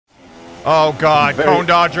Oh, God. Cone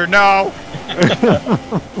Dodger, no.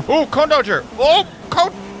 Oh, Cone Dodger. Oh,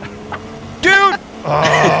 Cone. Dude.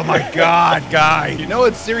 Oh, my God, guy. You know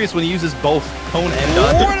it's serious when he uses both cone and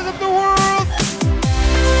dodger. What is up the world?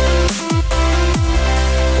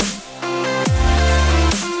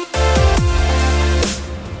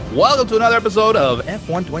 Welcome to another episode of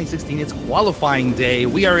F1 2016. It's qualifying day.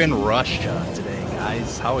 We are in Russia today,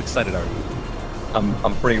 guys. How excited are you?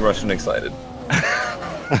 I'm pretty Russian excited.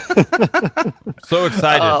 So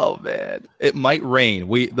excited. Oh man, it might rain.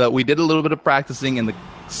 We did a little bit of practicing in the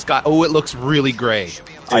sky. Oh, it looks really gray.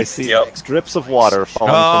 I see strips of water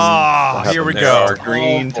falling from the here we There go. are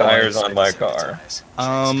green tires on my car.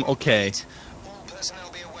 Okay.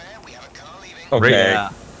 Okay. Yeah.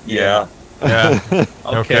 Yeah.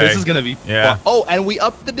 Okay, this is gonna be Yeah. fun. Oh, and we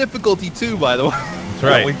upped the difficulty too, by the way. That's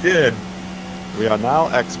right. Yeah, we did. We are now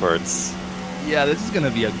experts. Yeah, this is gonna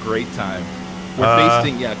be a great time. We're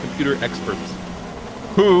facing computer experts.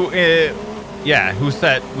 Who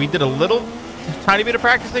said we did a little tiny bit of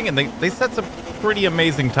practicing and they set some pretty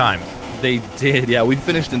amazing times. They did, yeah. We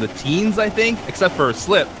finished in the teens, I think, except for a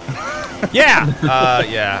slip. Yeah.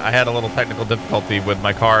 I had a little technical difficulty with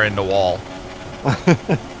my car in the wall.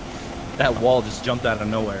 That wall just jumped out of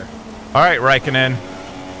nowhere. All right, Raikkonen.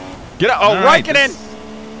 Get out. Oh, All right, Raikkonen.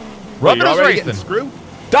 You're Rubbing his already getting racing. screwed?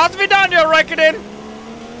 Das Vidania, Raikkonen.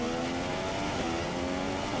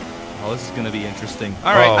 Oh, this is going to be interesting.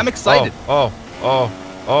 All right, I'm excited. Oh.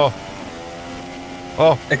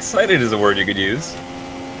 Excited is a word you could use.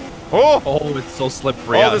 Oh, Oh, it's so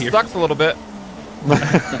slippery out this here. sucks a little bit.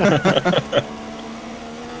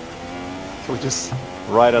 Can we just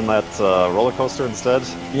ride on that roller coaster instead?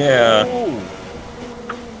 Yeah.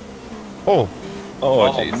 Oh,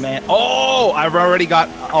 Oh, jeez. man. Oh, I've already got.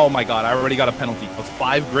 Oh my God, I already got a penalty. A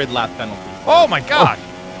 5 grid lap penalty. oh my God.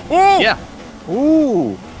 Oh. Yeah.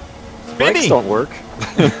 Ooh! Brakes Spinny. don't work.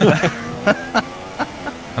 I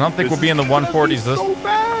don't think we'll be in the 140s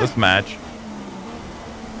this match.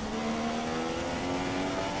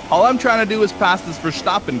 All I'm trying to do is pass this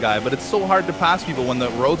Verstappen guy, but it's so hard to pass people when the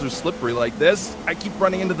roads are slippery like this. I keep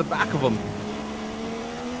running into the back of them.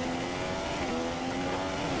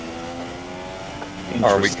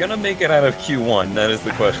 Are we gonna make it out of Q1? That is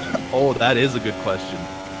the question. Oh, that is a good question.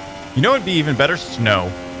 You know, it'd be even better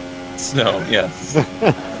snow. Snow, yes.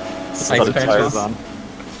 Set the patches. tires on.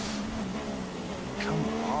 Come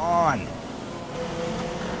on.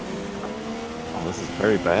 Oh, this is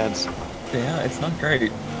very bad. Yeah, it's not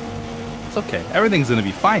great. It's okay. Everything's going to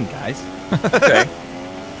be fine, guys. Okay.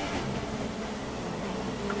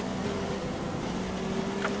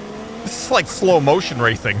 This is like slow motion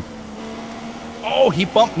racing. Oh, he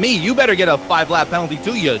bumped me. You better get a 5-lap penalty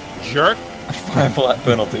too, you jerk. 5-lap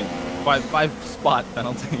penalty. Five spot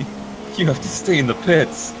penalty. You have to stay in the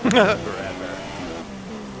pits. Forever.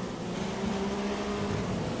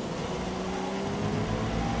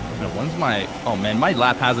 No, when's my... Oh, man, my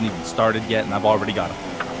lap hasn't even started yet, and I've already got a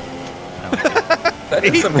penalty. That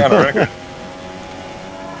is some kind of record.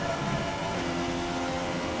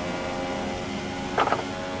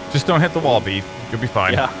 Just don't hit the wall, Beef. You'll be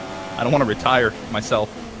fine. Yeah, I don't want to retire myself.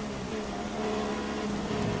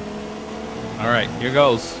 All right, here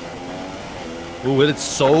goes. Ooh, it's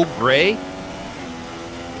so gray.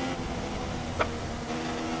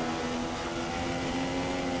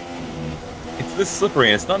 It's this slippery,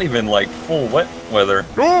 and it's not even like full wet weather.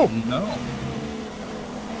 Oh! No.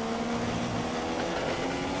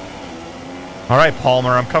 All right,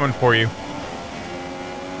 Palmer, I'm coming for you.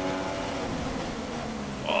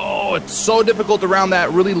 Oh, it's so difficult around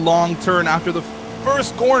that really long turn after the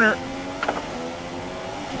first corner.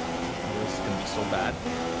 This is going to be so bad.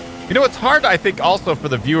 You know, it's hard, I think, also for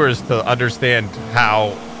the viewers to understand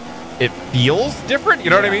how it feels different. You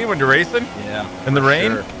know what I mean? When you're racing Yeah. in the for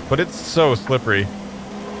rain. sure. But it's so slippery.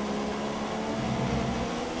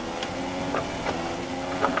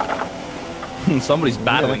 Somebody's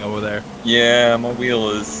battling over there. Yeah, my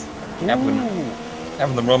wheel is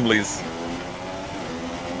having the rumblies.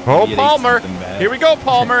 Oh, Maybe it ate Palmer. something bad. Here we go,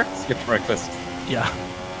 Palmer. Skipped breakfast. Yeah,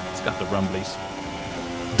 it's got the rumblies.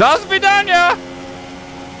 Das Vidania.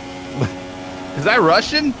 Is that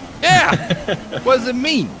Russian? Yeah. What does it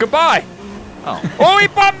mean? Goodbye. Oh, Oh, he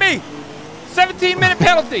bumped me. 17-minute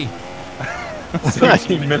penalty.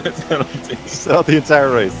 17 minutes penalty. So the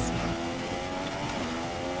entire race.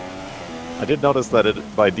 I did notice that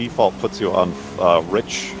it by default puts you on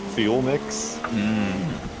rich fuel mix,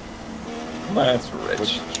 That's rich.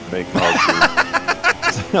 which may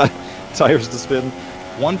cause your tires to spin.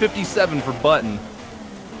 157 for Button.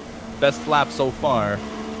 Best lap so far.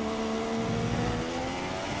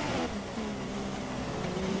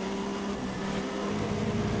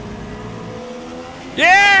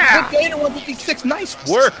 Dana 156. Nice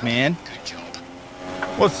work, man.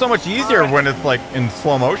 Well, it's so much easier when it's like in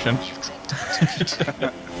slow motion.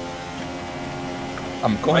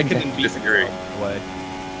 I'm going to couldn't beat disagree. Way.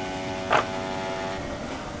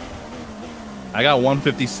 I got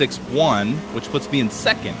 156.1, which puts me in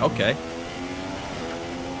second. Okay.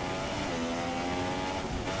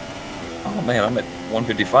 Oh man, I'm at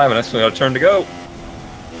 155 and I still got a turn to go.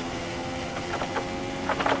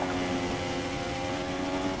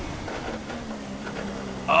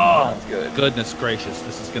 Oh, That's good. goodness gracious.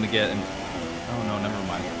 This is going to get... Oh, no, never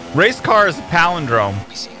mind. Race car is a palindrome.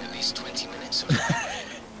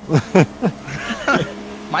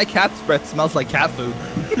 My cat's breath smells like cat food.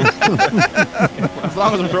 As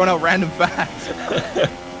long as I'm throwing out random facts.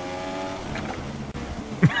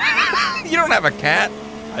 You don't have a cat.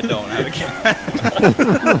 I don't have a cat.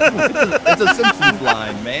 it's a Simpsons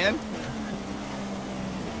line, man.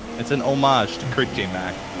 It's an homage to Kurt J.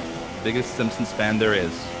 Mac. Biggest Simpsons fan there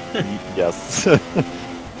is. Yes.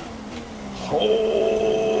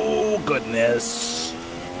 Oh, goodness.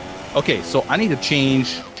 Okay, so I need to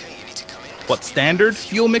change... What, standard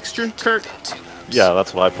fuel mixture, Kurt? Yeah,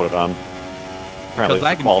 that's what I put it on. Apparently, Because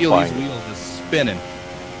I for can feel these qualifying. wheels just spinning.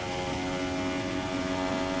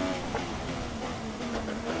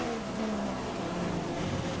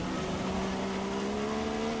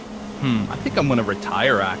 I think I'm going to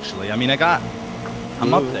retire, actually. I mean,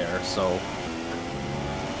 I'm up there, so...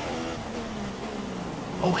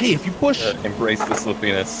 Oh, hey, if you push... Embrace the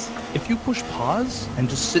slippiness. If you push pause and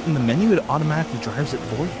just sit in the menu, it automatically drives it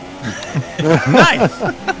for you. Nice.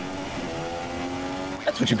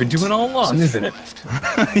 That's what you've been doing all along, isn't it?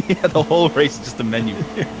 Yeah, the whole race is just a menu. All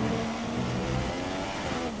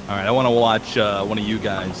right, I want to watch one of you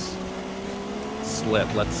guys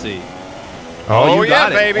slip. Let's see. Oh, you yeah,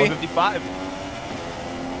 got it. baby. 155.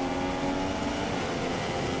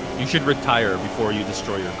 You should retire before you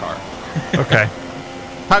destroy your car. Okay.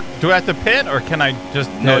 Do I have to pit or can I just...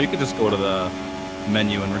 No, you could just go to the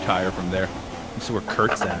menu and retire from there. Let's see where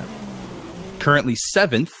Kurt's at. Currently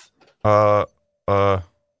 7th.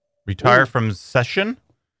 Retire from session?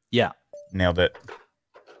 Yeah. Nailed it.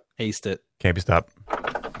 Haste it. Can't be stopped.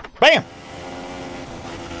 Bam!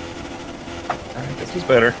 Alright, this was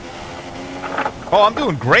better. Oh, I'm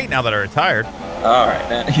doing great now that I retired.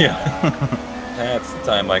 Alright, yeah. That's the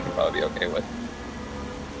time I can probably be okay with.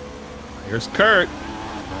 Here's Kurt.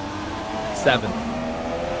 7th.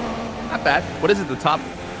 Not bad. What is it, the top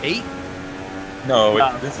 8? No,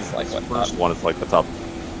 this is like what? First one is like the top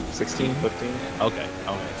 16, 15. Okay.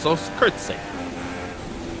 So Kurt's safe.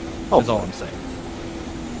 Oh, That's all I'm saying.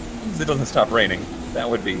 It doesn't stop raining. That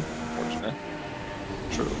would be fortunate.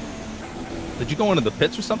 true. Did you go into the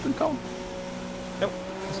pits or something, Colin? Nope.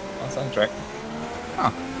 Just on the track.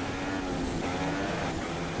 Huh.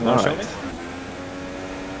 You want to show Alright. me?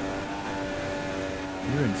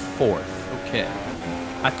 You're in 4th. Okay.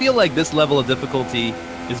 I feel like this level of difficulty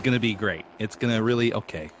is going to be great. It's going to really...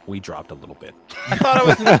 Okay, we dropped a little bit. I thought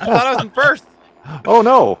I was in first. Oh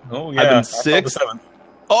no! Oh yeah. I've been I saw the 6th. 7th.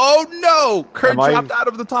 Oh, no! Kurt Am I- dropped out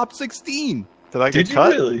of the top 16. Did I get Did you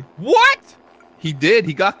cut? really? What? He did.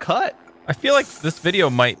 He got cut. I feel like this video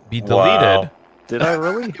might be deleted. Wow. Did I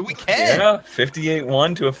really? We can. Yeah,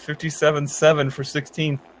 58-1 to a 57-7 for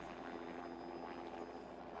 16.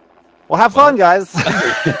 Well, have fun, guys.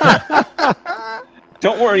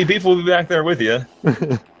 Don't worry, people will be back there with you.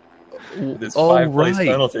 This Oh, 5-place right.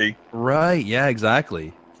 penalty. Right. Yeah,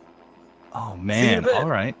 exactly. Oh, See you in man. a bit. All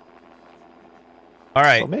right. All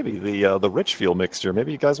right. So maybe the rich fuel mixture.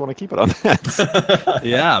 Maybe you guys want to keep it on that.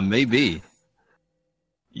 Yeah, maybe.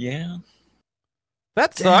 Yeah.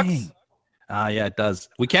 That sucks. Dang. Yeah, it does.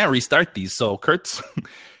 We can't restart these, so Kurt's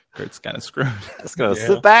kind of screwed. Just gonna Yeah.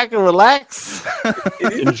 sit back and relax.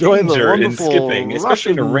 It is Enjoy the danger in wonderful skipping,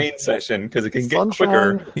 especially in a Russian rain session, because it can get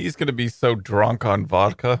sunshine. quicker. He's going to be so drunk on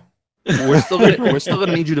vodka. We're still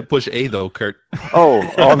gonna need you to push A though, Kurt. Oh,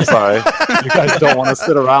 I'm sorry. You guys don't want to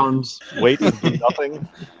sit around waiting and do nothing.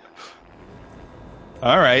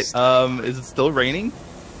 All right. Is it still raining?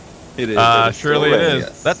 It is. Surely it raining, is.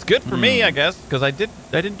 yes. That's good for me, I guess, because I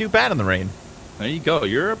didn't do bad in the rain. There you go.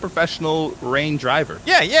 You're a professional rain driver.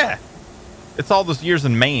 Yeah. It's all those years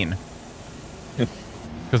in Maine.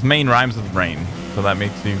 Because Maine rhymes with rain, so that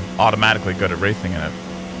makes you automatically good at racing in it.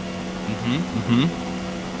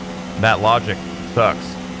 That logic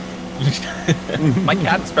sucks. My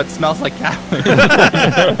cat's breath smells like cat food.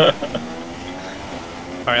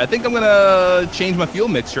 All right, I think I'm gonna change my fuel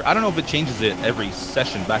mixture. I don't know if it changes it every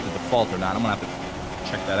session back to default or not. I'm gonna have to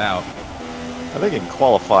check that out. I think in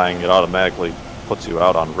qualifying, it automatically puts you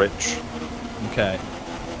out on rich. Okay.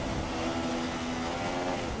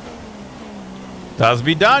 Das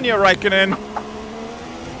Vidania, Raikkonen.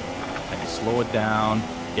 Okay, slow it down.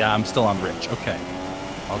 Yeah, I'm still on Rich. Okay.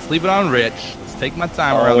 Let's leave it on Rich. Let's take my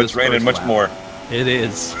time around this it's raining first much lap. more. It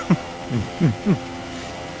is.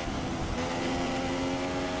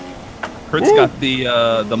 Kurt's got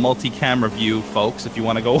the multi-camera view, folks, if you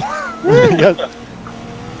want to go. Yes.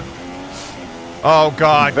 Oh,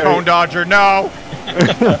 God. Very- Cone Dodger, no.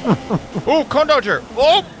 Ooh, Cone Dodger.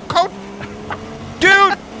 Oh, Cone.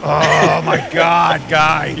 Dude. Oh, my God,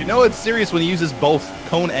 guy. You know it's serious when he uses both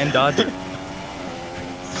cone and dodger.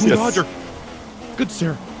 Cone Yes. dodger. Good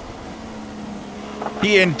sir.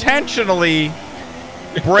 He intentionally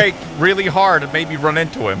braked really hard and made me run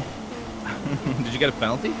into him. Did you get a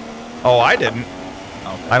penalty? Oh, I didn't.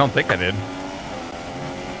 Okay. I don't think I did.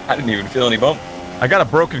 I didn't even feel any bump. I got a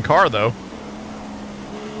broken car, though.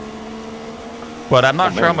 But I'm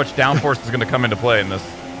not Oh, sure how man. much downforce is going to come into play in this.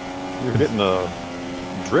 You're getting a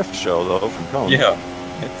drift show though from Cone. Yeah,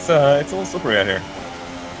 it's a little slippery out here.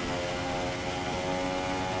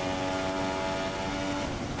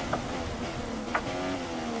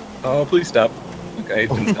 Oh, please stop. Okay, it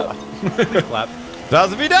didn't stop. Clap.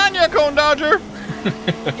 Das Vidania, Cone Dodger.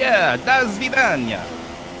 Yeah, das vidania.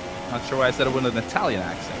 Not sure why I said it with an Italian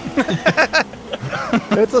accent.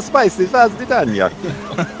 It's a spicy Das Vidania.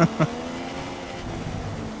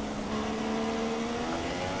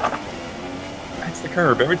 That's the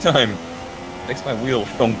curb every time. Makes my wheel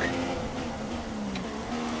thunk.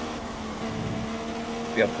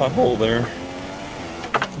 Got a pothole there.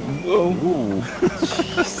 Whoa. Ooh.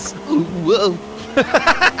 Whoa.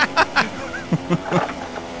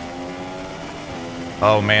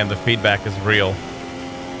 Oh, man, the feedback is real.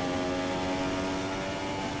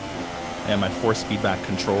 And my force feedback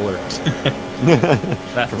controller. That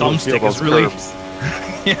Really feel thumbstick is those really, curves.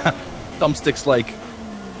 yeah, thumbstick's like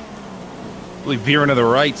really veering to the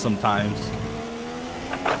right sometimes.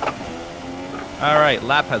 All right,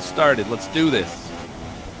 lap has started. Let's do this.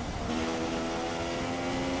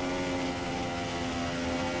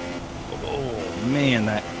 Oh man,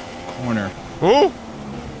 that corner. Ooh,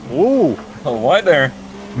 Ooh. Oh, why there?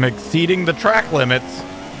 I'm exceeding the track limits.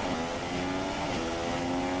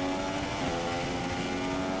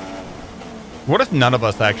 What if none of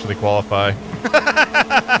us actually qualify?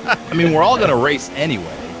 I mean, we're all gonna race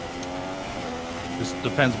anyway. Just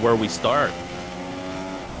depends where we start.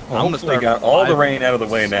 Well, I'm gonna hopefully start got all the 5. rain out of the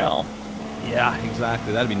way now. Yeah,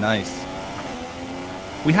 exactly. That'd be nice.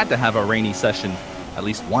 We had to have a rainy session at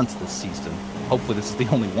least once this season. Hopefully this is the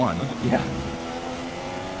only one. Yeah.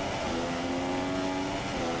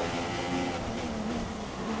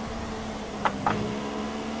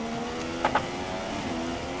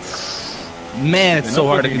 Man, it's so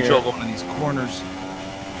Enough hard to over control here. going in these corners.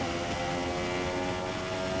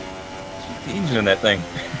 Keep the engine in that thing.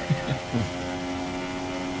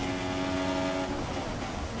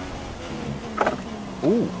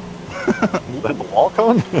 Ooh. Is that the wall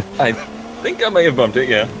cone? I think I may have bumped it,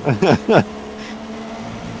 yeah.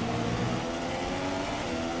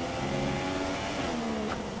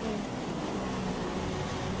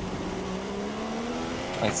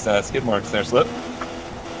 Nice skid marks there, Slip.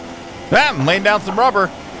 Ah, I'm laying down some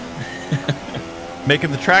rubber.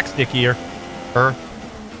 Making the track stickier.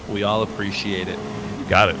 We all appreciate it.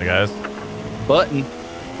 Got it, guys. Button,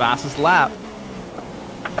 fastest lap.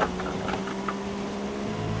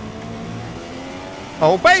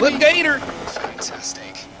 Oh, baby. Slip Gator.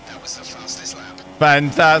 Fantastic. That was the fastest lap.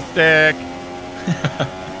 Fantastic.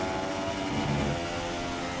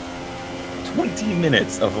 20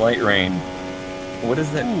 minutes of light rain. What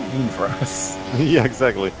does that mean for us? Yeah,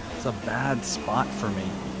 exactly. It's a bad spot for me.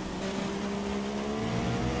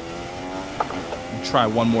 I'll try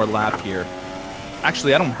one more lap here.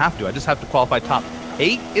 Actually, I don't have to. I just have to qualify top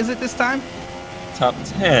 8, is it this time? Top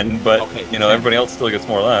 10, but Okay, you know 10. everybody else still gets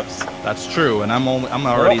more laps. That's true, and I'm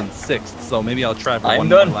already in 6th, so maybe I'll try for I'm one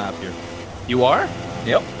done. more lap here. You are?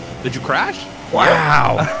 Yep. Did you crash?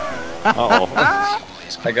 Wow. Uh-oh.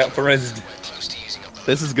 I got Perez. We're close to using up the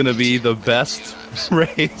This is gonna be the best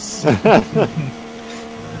race. Oh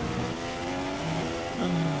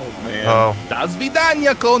man. Oh. Das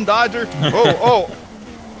Vidania, Cone Dodger. Oh.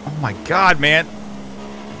 Oh, my God, man.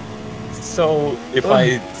 So if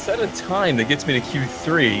I set a time that gets me to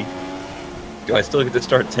Q3, do I still get to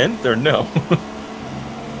start 10th or no?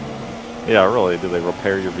 Yeah, really. Do they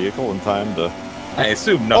repair your vehicle in time to? I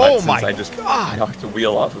assume not, Oh since my I just God. knocked the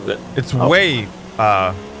wheel off of it. It's Oh. way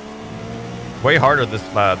harder this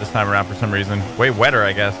time around for some reason. Way wetter,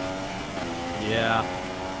 I guess. Yeah.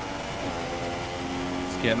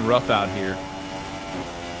 It's getting rough out here.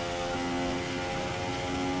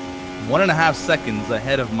 1.5 seconds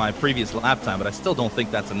ahead of my previous lap time, but I still don't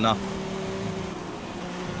think that's enough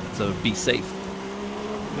to be safe.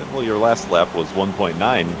 Well, your last lap was 1.9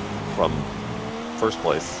 from first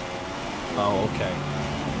place. Oh, okay.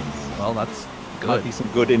 Well, that's Might good. be some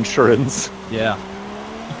good insurance. Yeah.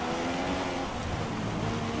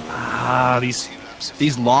 Ah, these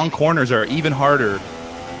long corners are even harder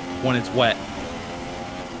when it's wet.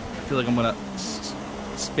 I feel like I'm gonna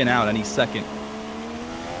spin out any second.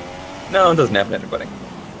 No, it doesn't happen to anybody.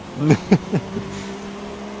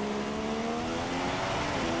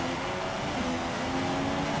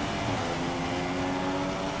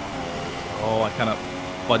 Oh, I kind of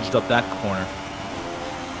fudged up that corner.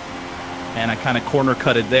 And I kind of corner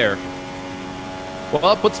cutted there.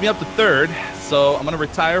 Well, it puts me up to third, so I'm going to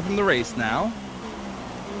retire from the race now.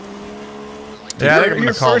 Yeah, I think I'm You're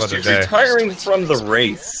gonna call first. it a You're day. retiring from the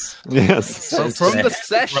race. Yes. So from the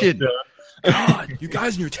session. God, you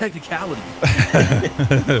guys and your technicality.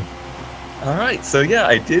 All right, so yeah,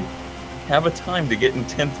 I did have a time to get in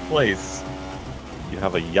 10th place. You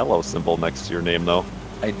have a yellow symbol next to your name, though.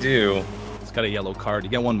 I do. It's got a yellow card. You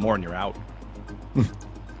get one more and you're out. It's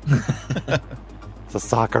a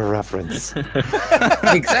soccer reference.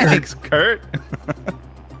 Thanks, Kurt.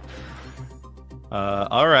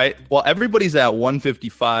 All right. Well, everybody's at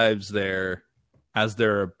 155s there as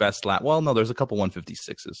their best lap. Well, no, there's a couple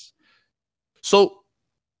 156s. So,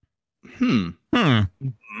 Cone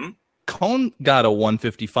got a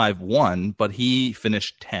 155-1, but he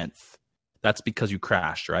finished 10th. That's because you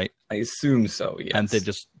crashed, right? I assume so, yes. And they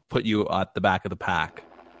just put you at the back of the pack.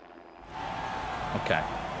 Okay.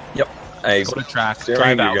 Yep. I Go to track. staring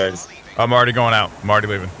Drive at out. you guys. I'm already going out. I'm already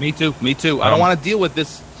leaving. Me too. I don't want to deal with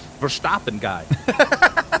this Verstappen guy.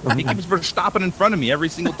 He keeps Verstappen in front of me every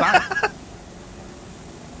single time.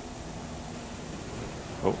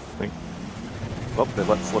 Oh, thank. Oh, then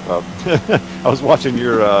let's look up. I was watching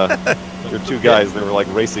your two guys. They were like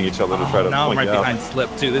racing each other to try to now I'm point right you out. behind Slip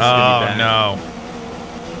too. This is gonna be Oh bad. no.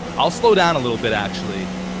 I'll slow down a little bit actually.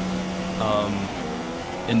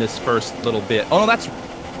 In this first little bit. Oh no, that's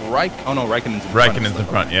Reich. Oh no, Raikkonen's in front. Raikkonen's in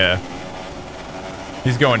front. Yeah.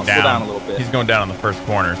 He's going I'll slow down. down a little bit. He's going down on the first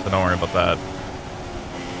corner, so don't worry about that.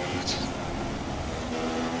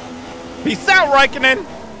 Peace out, Raikkonen.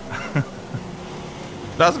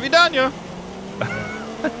 Das vidania.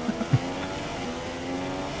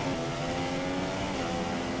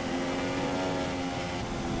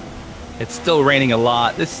 It's still raining a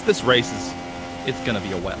lot. This race is, it's gonna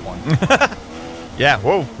be a wet one. Yeah.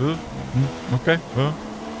 Whoa. Okay.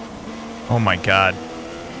 Oh my God.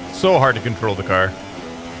 So hard to control the car.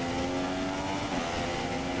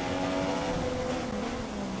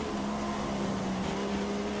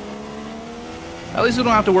 At least we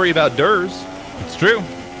don't have to worry about Durs. It's true.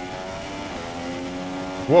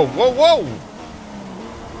 Whoa, whoa, whoa!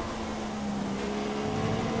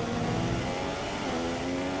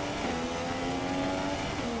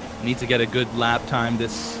 Need to get a good lap time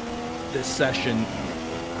this session.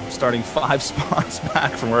 I'm starting 5 spots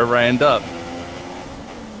back from wherever I end up.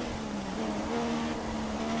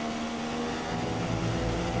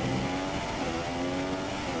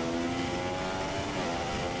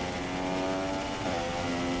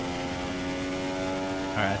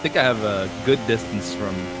 All right, I think I have a good distance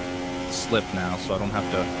from Slip now, so I don't have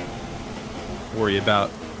to worry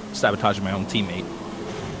about sabotaging my own teammate.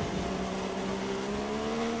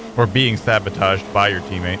 Or being sabotaged by your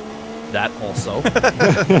teammate. That also.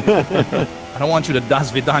 I don't want you to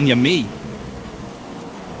Das Vidania me.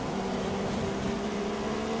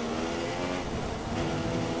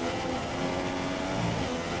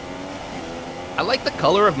 I like the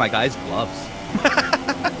color of my guy's gloves.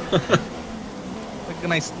 Like a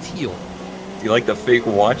nice teal. Do you like the fake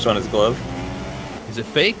watch on his glove? Is it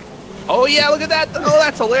fake? Oh yeah, look at that. Oh,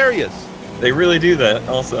 that's hilarious. They really do that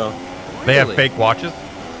also. They have Really? fake watches?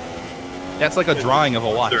 That's like a drawing of a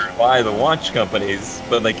watch. They're by the watch companies,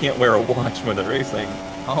 but they can't wear a watch when they're racing.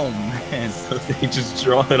 Oh man. So they just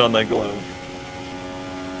draw it on the glove.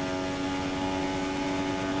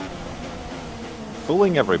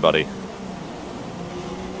 Fooling everybody.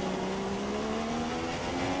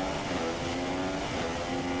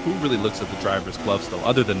 Who really looks at the driver's gloves though,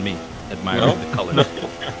 other than me, admiring No. the color?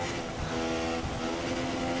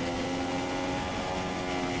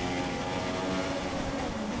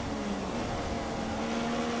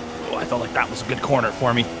 Oh, I felt like that was a good corner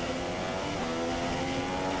for me.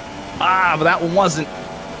 Ah, but that one wasn't.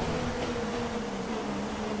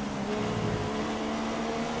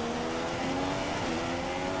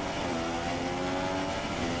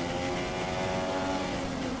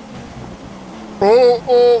 Oh,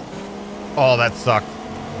 oh. Oh, that sucked.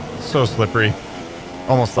 so slippery.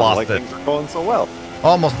 Almost Sounds lost like it. things are going so well.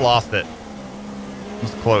 Almost lost it. It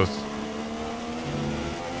was close.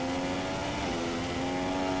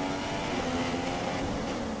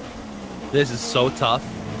 This is so tough.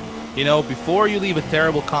 You know, before you leave a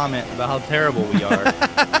terrible comment about how terrible we are,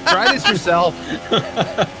 try this yourself.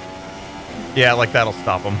 Yeah, like that'll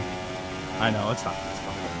stop him. I know, it's not gonna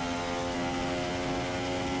stop.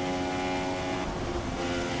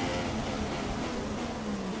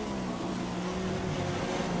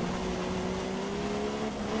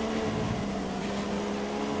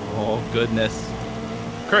 Oh, goodness.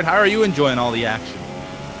 Kurt, how are you enjoying all the action?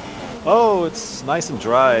 Oh, it's nice and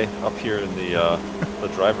dry up here in the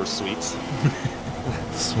driver's suite.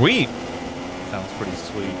 Sweet. Sounds pretty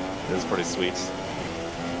sweet. It is pretty sweet.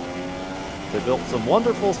 They built some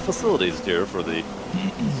wonderful facilities here for the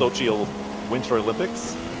Sochi Winter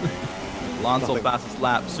Olympics. Alonso Nothing. fastest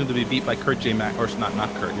lap, soon to be beat by Kurt J. Mac. Or not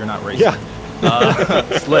Kurt, you're not racing.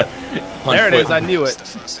 Yeah, Slip. There it is, I knew It's it. the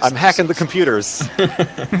fastest I'm hacking the computers.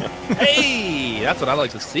 Hey, that's what I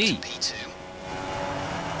like to see. P2.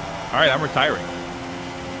 All right, I'm retiring.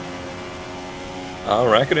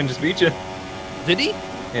 Raikkonen just beat you. Did he?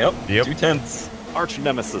 Yep. Yep. 2/10. Arch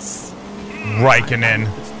nemesis. Raikkonen.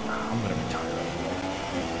 I'm gonna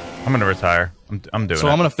retire. I'm gonna retire. I'm doing So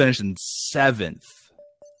it. I'm gonna finish in 7th,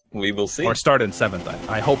 We will see. or start in 7th.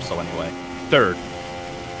 I hope so anyway. 3rd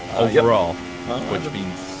Yep. overall, Uh, which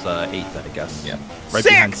means 8th, I guess. Yeah. Right Sixth!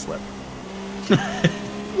 behind Slip.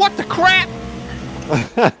 What the crap?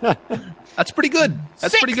 That's pretty good.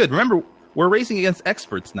 That's pretty good. Remember, we're racing against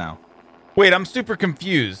experts now. Wait, I'm super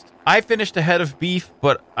confused. I finished ahead of Beef,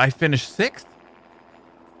 but I finished 6th?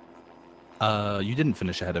 You didn't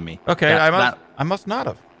finish ahead of me. Okay, That- I must not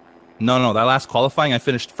have. No, that last qualifying, I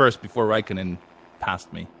finished first before Raikkonen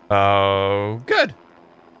passed me. Oh, good.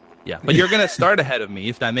 Yeah, but you're gonna start ahead of me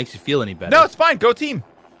if that makes you feel any better. No, it's fine. Go team.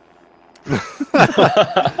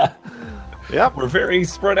 Yep. We're very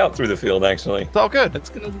spread out through the field, actually. It's all good. It's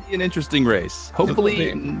gonna be an interesting race.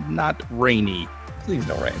 Hopefully, not rainy. Please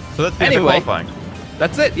no rain. So that's the end of Anyway. qualifying.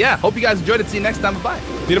 That's it. Yeah. Hope you guys enjoyed it. See you next time. Bye.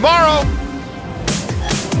 See you tomorrow.